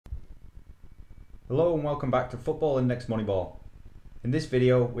Hello and welcome back to Football Index Moneyball. In this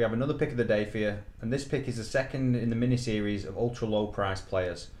video we have another pick of the day for you, and this pick is the second in the mini-series of ultra low price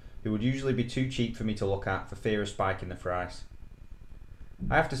players who would usually be too cheap for me to look at for fear of spiking the price.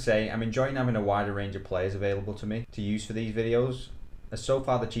 I have to say I'm enjoying having a wider range of players available to me to use for these videos, as so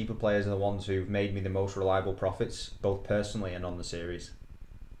far the cheaper players are the ones who've made me the most reliable profits, both personally and on the series.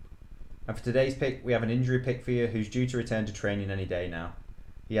 And for today's pick we have an injury pick for you who's due to return to training any day now.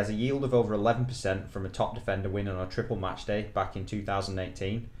 He has a yield of over 11% from a top defender win on a triple match day back in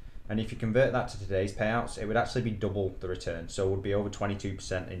 2018, and if you convert that to today's payouts it would actually be double the return, so it would be over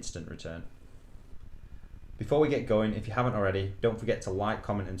 22% instant return. Before we get going, if you haven't already, don't forget to like,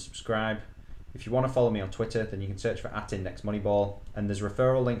 comment and subscribe. If you want to follow me on Twitter, then you can search for @IndexMoneyball, and there's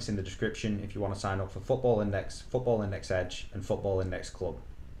referral links in the description if you want to sign up for Football Index, Football Index Edge and Football Index Club.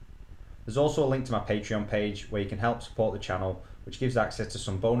 There's also a link to my Patreon page where you can help support the channel, which gives access to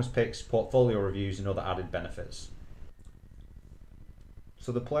some bonus picks, portfolio reviews and other added benefits.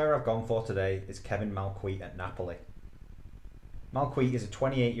 So the player I've gone for today is Kevin Malcuit at Napoli. Malcuit is a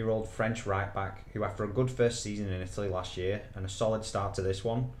 28-year-old French right back who, after a good first season in Italy last year and a solid start to this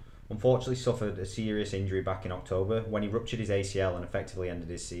one, unfortunately suffered a serious injury back in October when he ruptured his ACL and effectively ended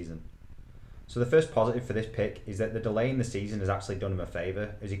his season. So the first positive for this pick is that the delay in the season has actually done him a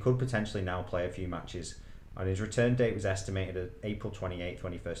favour, as he could potentially now play a few matches, and his return date was estimated at April 28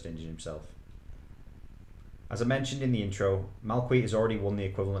 when he first injured himself. As I mentioned in the intro, Malcuit has already won the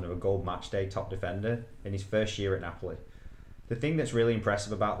equivalent of a gold matchday top defender in his first year at Napoli. The thing that's really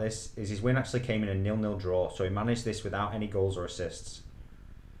impressive about this is his win actually came in a 0-0 draw, so he managed this without any goals or assists.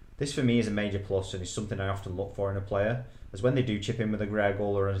 This for me is a major plus and is something I often look for in a player, as when they do chip in with a rare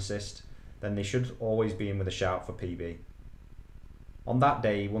goal or an assist, then they should always be in with a shout for PB. On that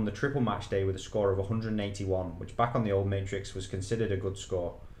day he won the triple match day with a score of 181, which back on the old matrix was considered a good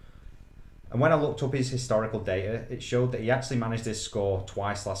score. And when I looked up his historical data, it showed that he actually managed this score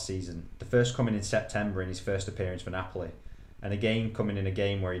twice last season, the first coming in September in his first appearance for Napoli, and again coming in a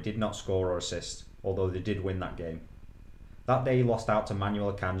game where he did not score or assist, although they did win that game. That day he lost out to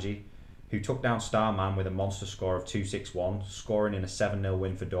Manuel Akanji, who took down star man with a monster score of 2-6-1, scoring in a 7-0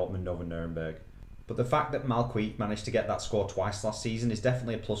 win for Dortmund over Nuremberg. But the fact that Malcuit managed to get that score twice last season is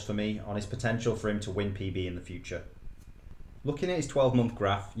definitely a plus for me on his potential for him to win PB in the future. Looking at his 12-month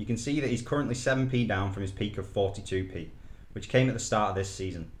graph, you can see that he's currently 7p down from his peak of 42p, which came at the start of this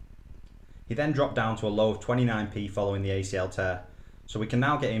season. He then dropped down to a low of 29p following the ACL tear, so we can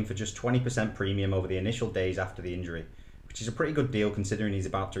now get him for just 20% premium over the initial days after the injury, which is a pretty good deal considering he's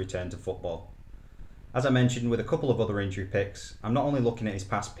about to return to football. As I mentioned with a couple of other injury picks, I'm not only looking at his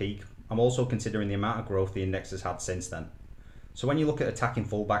past peak, I'm also considering the amount of growth the index has had since then. So when you look at attacking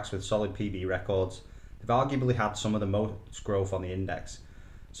fullbacks with solid PB records, they've arguably had some of the most growth on the index,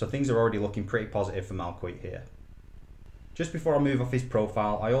 so things are already looking pretty positive for Malcuit here. Just before I move off his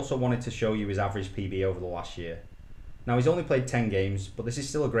profile, I also wanted to show you his average PB over the last year. Now he's only played 10 games, but this is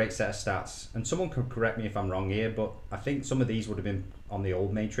still a great set of stats, and someone could correct me if I'm wrong here, but I think some of these would have been on the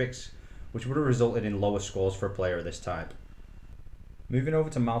old matrix, which would have resulted in lower scores for a player of this type. Moving over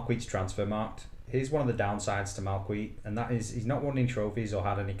to Malcuit's transfer market, here's one of the downsides to Malcuit, and that is he's not won any trophies or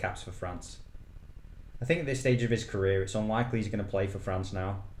had any caps for France. I think at this stage of his career it's unlikely he's going to play for France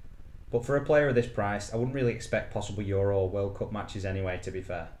now, but for a player of this price I wouldn't really expect possible Euro or World Cup matches anyway, to be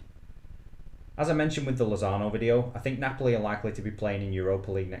fair. As I mentioned with the Lozano video, I think Napoli are likely to be playing in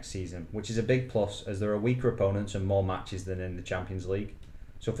Europa League next season, which is a big plus as there are weaker opponents and more matches than in the Champions League.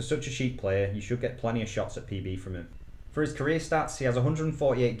 So for such a cheap player, you should get plenty of shots at PB from him. For his career stats, he has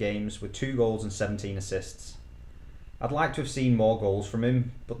 148 games with 2 goals and 17 assists. I'd like to have seen more goals from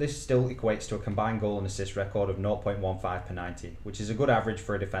him, but this still equates to a combined goal and assist record of 0.15 per 90, which is a good average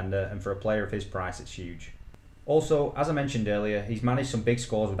for a defender, and for a player of his price it's huge. Also, as I mentioned earlier, he's managed some big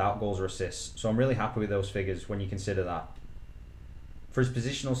scores without goals or assists, so I'm really happy with those figures when you consider that. For his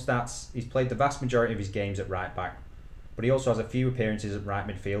positional stats, he's played the vast majority of his games at right back, but he also has a few appearances at right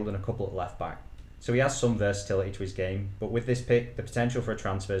midfield and a couple at left back. So he has some versatility to his game, but with this pick, the potential for a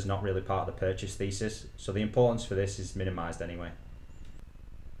transfer is not really part of the purchase thesis, so the importance for this is minimised anyway.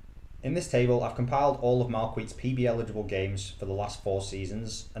 In this table, I've compiled all of Malcuit's PB eligible games for the last 4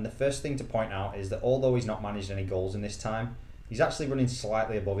 seasons, and the first thing to point out is that although he's not managed any goals in this time, he's actually running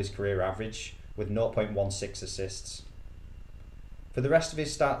slightly above his career average with 0.16 assists. For the rest of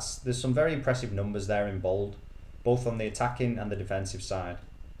his stats, there's some very impressive numbers there in bold, both on the attacking and the defensive side.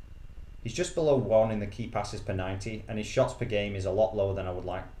 He's just below 1 in the key passes per 90, and his shots per game is a lot lower than I would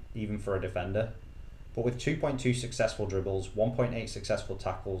like, even for a defender. But with 2.2 successful dribbles, 1.8 successful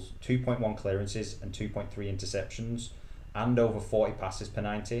tackles, 2.1 clearances and 2.3 interceptions, and over 40 passes per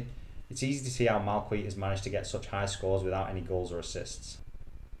 90, It's easy to see how Malcuit has managed to get such high scores without any goals or assists.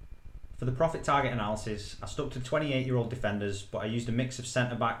 For the profit target analysis, I stuck to 28-year-old defenders, but I used a mix of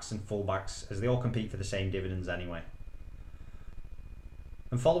centre-backs and full-backs as they all compete for the same dividends anyway.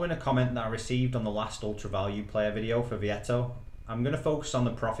 And following a comment that I received on the last ultra value player video for Vieto, I'm going to focus on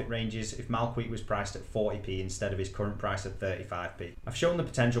the profit ranges if Malcuit was priced at 40p instead of his current price of 35p. I've shown the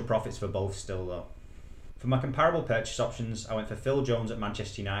potential profits for both still though. For my comparable purchase options, I went for Phil Jones at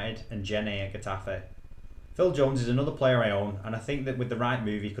Manchester United and Jenny at Getafe. Phil Jones is another player I own, and I think that with the right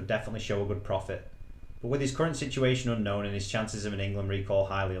move he could definitely show a good profit. But with his current situation unknown and his chances of an England recall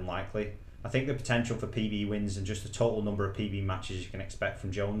highly unlikely, I think the potential for PB wins and just the total number of PB matches you can expect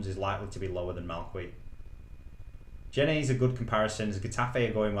from Jones is likely to be lower than Malcuit. Jenny is a good comparison as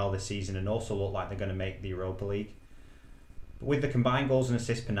Getafe are going well this season and also look like they're going to make the Europa League. But with the combined goals and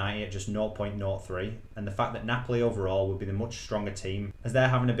assists per 90 at just 0.03 and the fact that Napoli overall would be the much stronger team as they're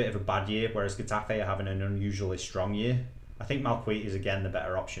having a bit of a bad year whereas Getafe are having an unusually strong year, I think Malcuit is again the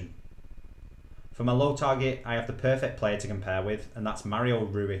better option. For my low target, I have the perfect player to compare with, and that's Mario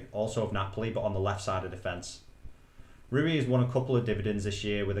Rui, also of Napoli but on the left side of defence. Rui has won a couple of dividends this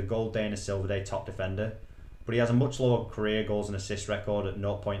year with a gold day and a silver day top defender, but he has a much lower career goals and assists record at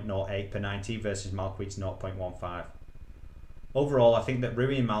 0.08 per 90 versus Malcuit's 0.15. Overall, I think that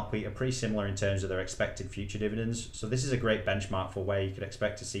Rui and Malcuit are pretty similar in terms of their expected future dividends, so this is a great benchmark for where you could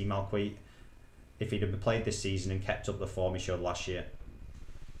expect to see Malcuit if he'd have played this season and kept up the form he showed last year.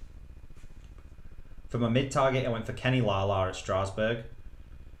 For my mid-target, I went for Kenny Lala at Strasbourg.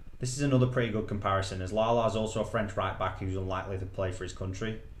 This is another pretty good comparison as Lala is also a French right-back who's unlikely to play for his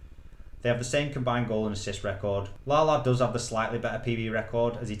country. They have the same combined goal and assist record. Lala does have the slightly better PB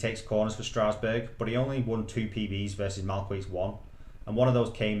record as he takes corners for Strasbourg, but he only won 2 PBs versus Malcuit's 1, and one of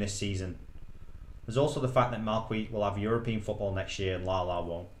those came this season. There's also the fact that Malcuit will have European football next year and Lala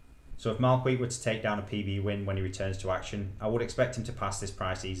won't. So if Malcuit were to take down a PB win when he returns to action, I would expect him to pass this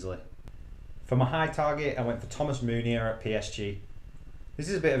price easily. For my high target, I went for Thomas Meunier at PSG. This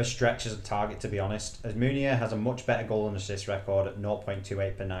is a bit of a stretch as a target to be honest, as Meunier has a much better goal and assist record at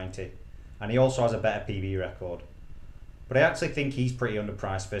 0.28 per 90. And he also has a better PB record. But I actually think he's pretty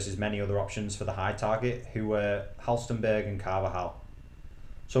underpriced versus many other options for the high target, who were Halstenberg and Carvajal.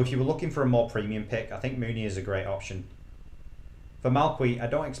 So if you were looking for a more premium pick, I think Meunier is a great option. For Malcuit, I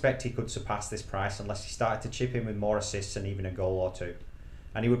don't expect he could surpass this price unless he started to chip in with more assists and even a goal or two.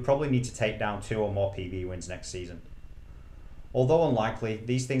 And he would probably need to take down 2 or more PB wins next season. Although unlikely,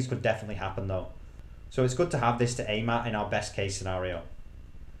 these things could definitely happen though. So it's good to have this to aim at in our best case scenario.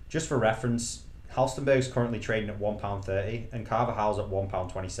 Just for reference, Halstenberg's currently trading at £1.30 and Carvajal's at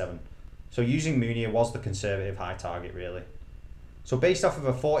 £1.27. So using Meunier was the conservative high target really. So based off of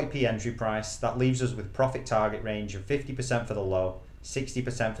a 40p entry price, that leaves us with profit target range of 50% for the low,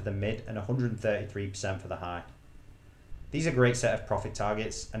 60% for the mid and 133% for the high. These are a great set of profit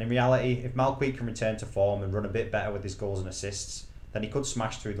targets, and in reality, if Malcuit can return to form and run a bit better with his goals and assists, then he could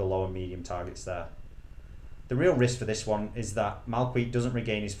smash through the low and medium targets there. The real risk for this one is that Malcuit doesn't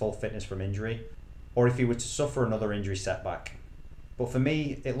regain his full fitness from injury, or if he were to suffer another injury setback. But for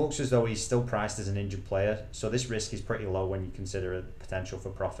me, it looks as though he's still priced as an injured player, so this risk is pretty low when you consider a potential for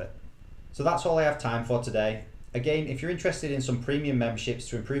profit. So that's all I have time for today. Again, if you're interested in some premium memberships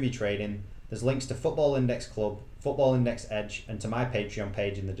to improve your trading, there's links to Football Index Club, Football Index Edge, and to my Patreon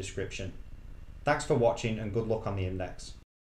page in the description. Thanks for watching and good luck on the index.